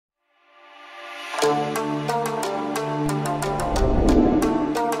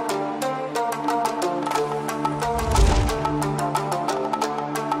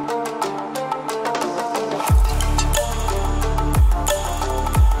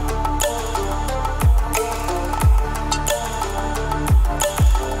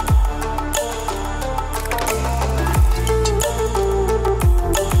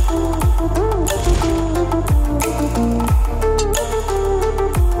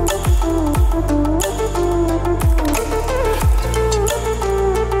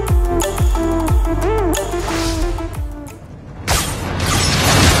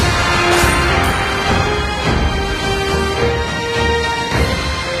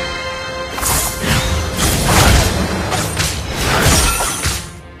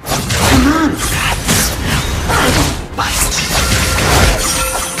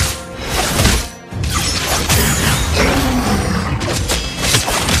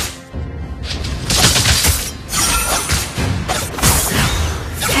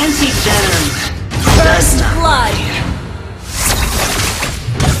Venom. First blood.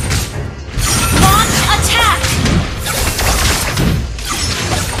 Launch attack.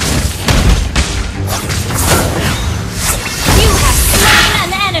 You have slain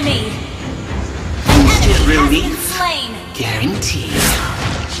an enemy. An enemy has been slain. Guaranteed.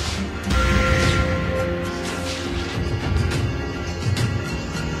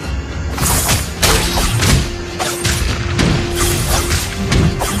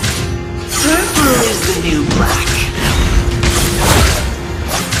 Purple is the new black.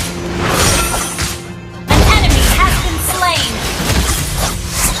 An enemy has been slain.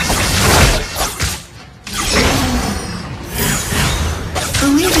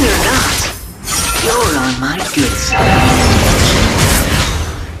 Believe it or not, you're on my good side.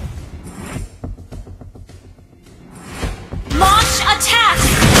 Launch attack.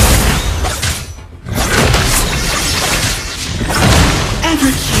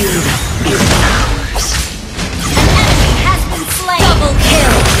 Evercube is ours. An enemy has been slain. Double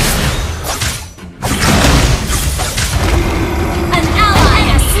kill. An ally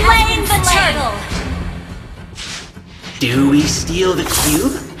has slain the turtle. Do we steal the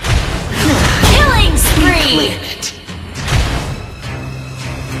cube? Killing We spree. claim it.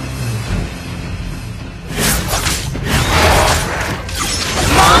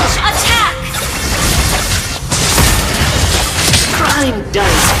 Launch attack. Crime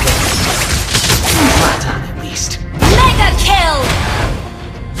does pay. One time at least. Mega kill.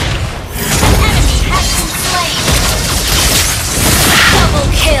 An enemy has been slain. Double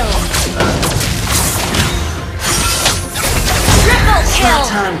kill. Triple kill.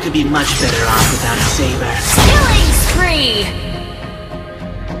 Time could be much better off without Saber. Killing spree.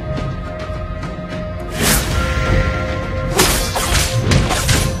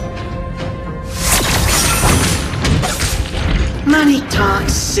 Money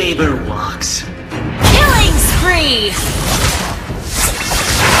talks, Saber walks. Killing spree.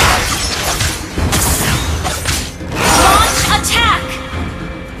 Launch attack.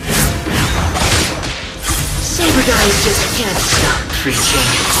 Saber guys just can't stop preaching.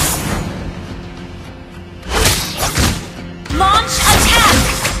 Launch attack.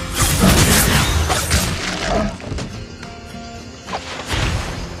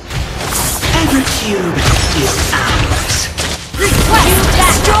 Evercube is ours. Request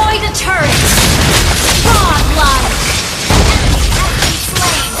destroy the turret. Bloodlust. Enemy has been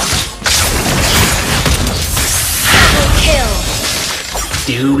slain. Double kill.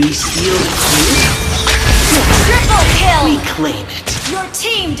 Do we steal the cube? Triple kill. We claim it. Your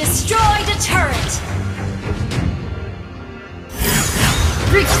team destroyed a turret.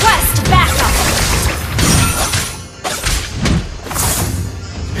 Request backup.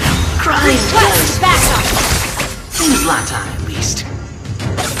 Crime Request does. backup. Seems lot time at least.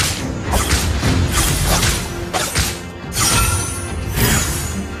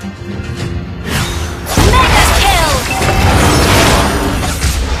 Mega kill.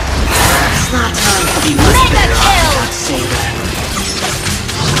 Slot time could be much Mega better kill. off without Saber.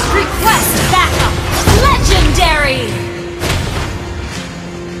 Request backup. Legendary.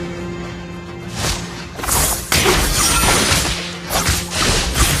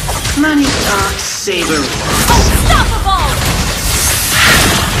 Money talks, Saber walks. Unstoppable.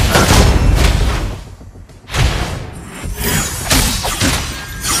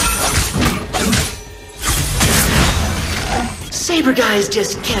 Saber guys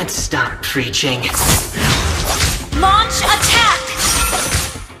just can't stop preaching. Launch attack.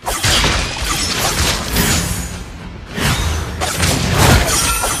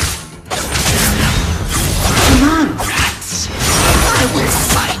 Come on, rats. I will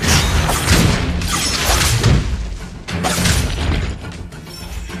fight.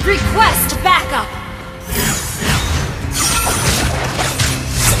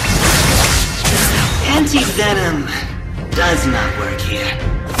 does not work here.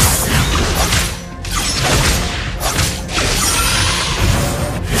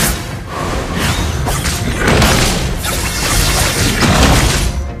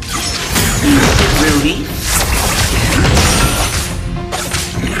 Instant relief.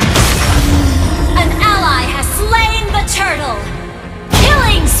 An ally has slain the turtle!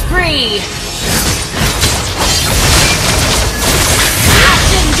 Killing spree!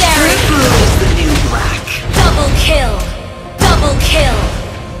 Legendary! Purple is the new black. Double kill! Double kill!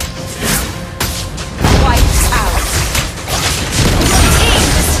 Wiped out! Team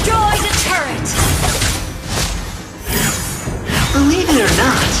destroyed a turret! Believe it or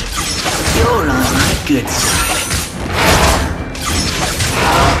not, you're on my good side.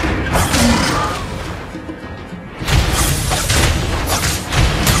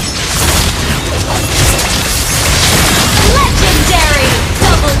 Legendary!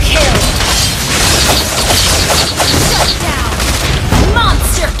 Double kill! Shut down!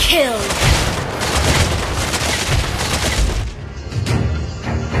 Monster kill!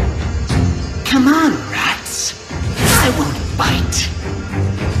 Come on, rats. I won't bite.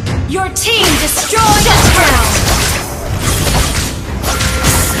 Your team destroyed a turret!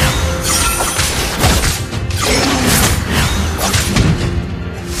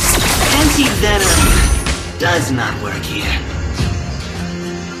 Anti-Venom does not work here.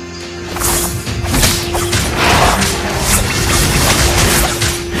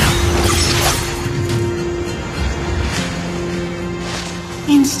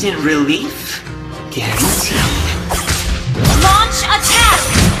 Instant relief guaranteed. Launch attack!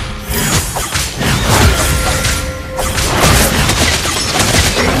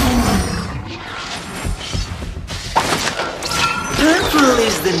 Purple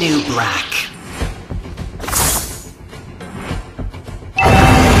is the new black.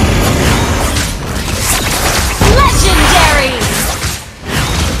 Legendary!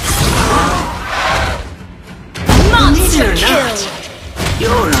 Monster Believe it or kill! not,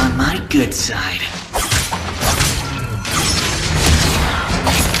 you're on my good side.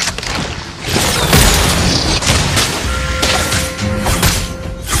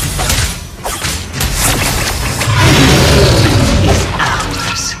 Is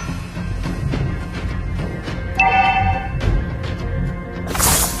ours.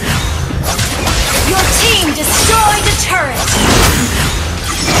 Your team destroyed a turret!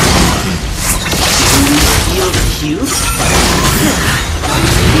 Feel the cube?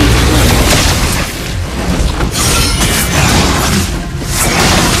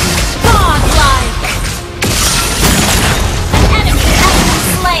 Godlike! An enemy has been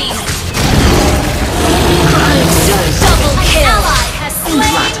slain! Double kill! An ally has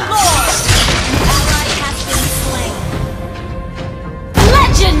slain Lord! An ally has been slain!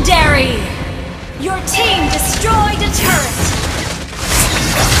 Legendary! Your team destroyed a turret!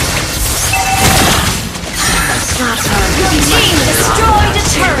 Your team destroyed a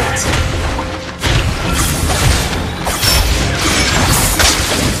turret!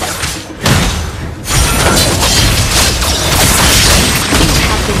 You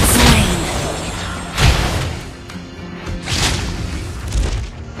have been slain.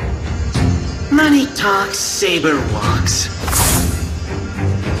 Money talks, saber walks.